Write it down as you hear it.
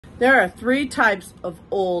There are 3 types of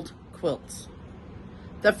old quilts.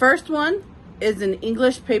 The first one is an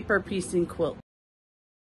English paper piecing quilt.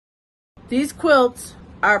 These quilts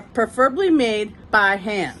are preferably made by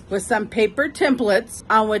hand with some paper templates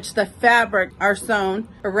on which the fabric are sewn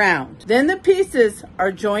around. Then the pieces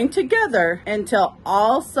are joined together until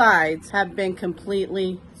all sides have been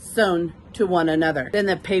completely sewn to one another. Then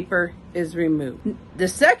the paper is removed. The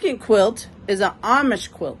second quilt is an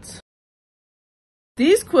Amish quilt.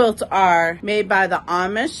 These quilts are made by the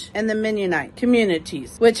Amish and the Mennonite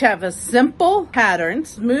communities, which have a simple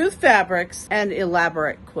patterns, smooth fabrics, and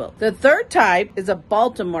elaborate quilt. The third type is a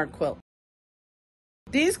Baltimore quilt.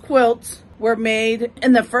 These quilts were made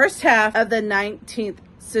in the first half of the 19th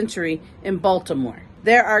century in Baltimore.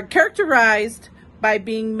 They are characterized by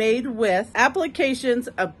being made with applications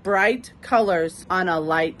of bright colors on a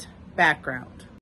light background.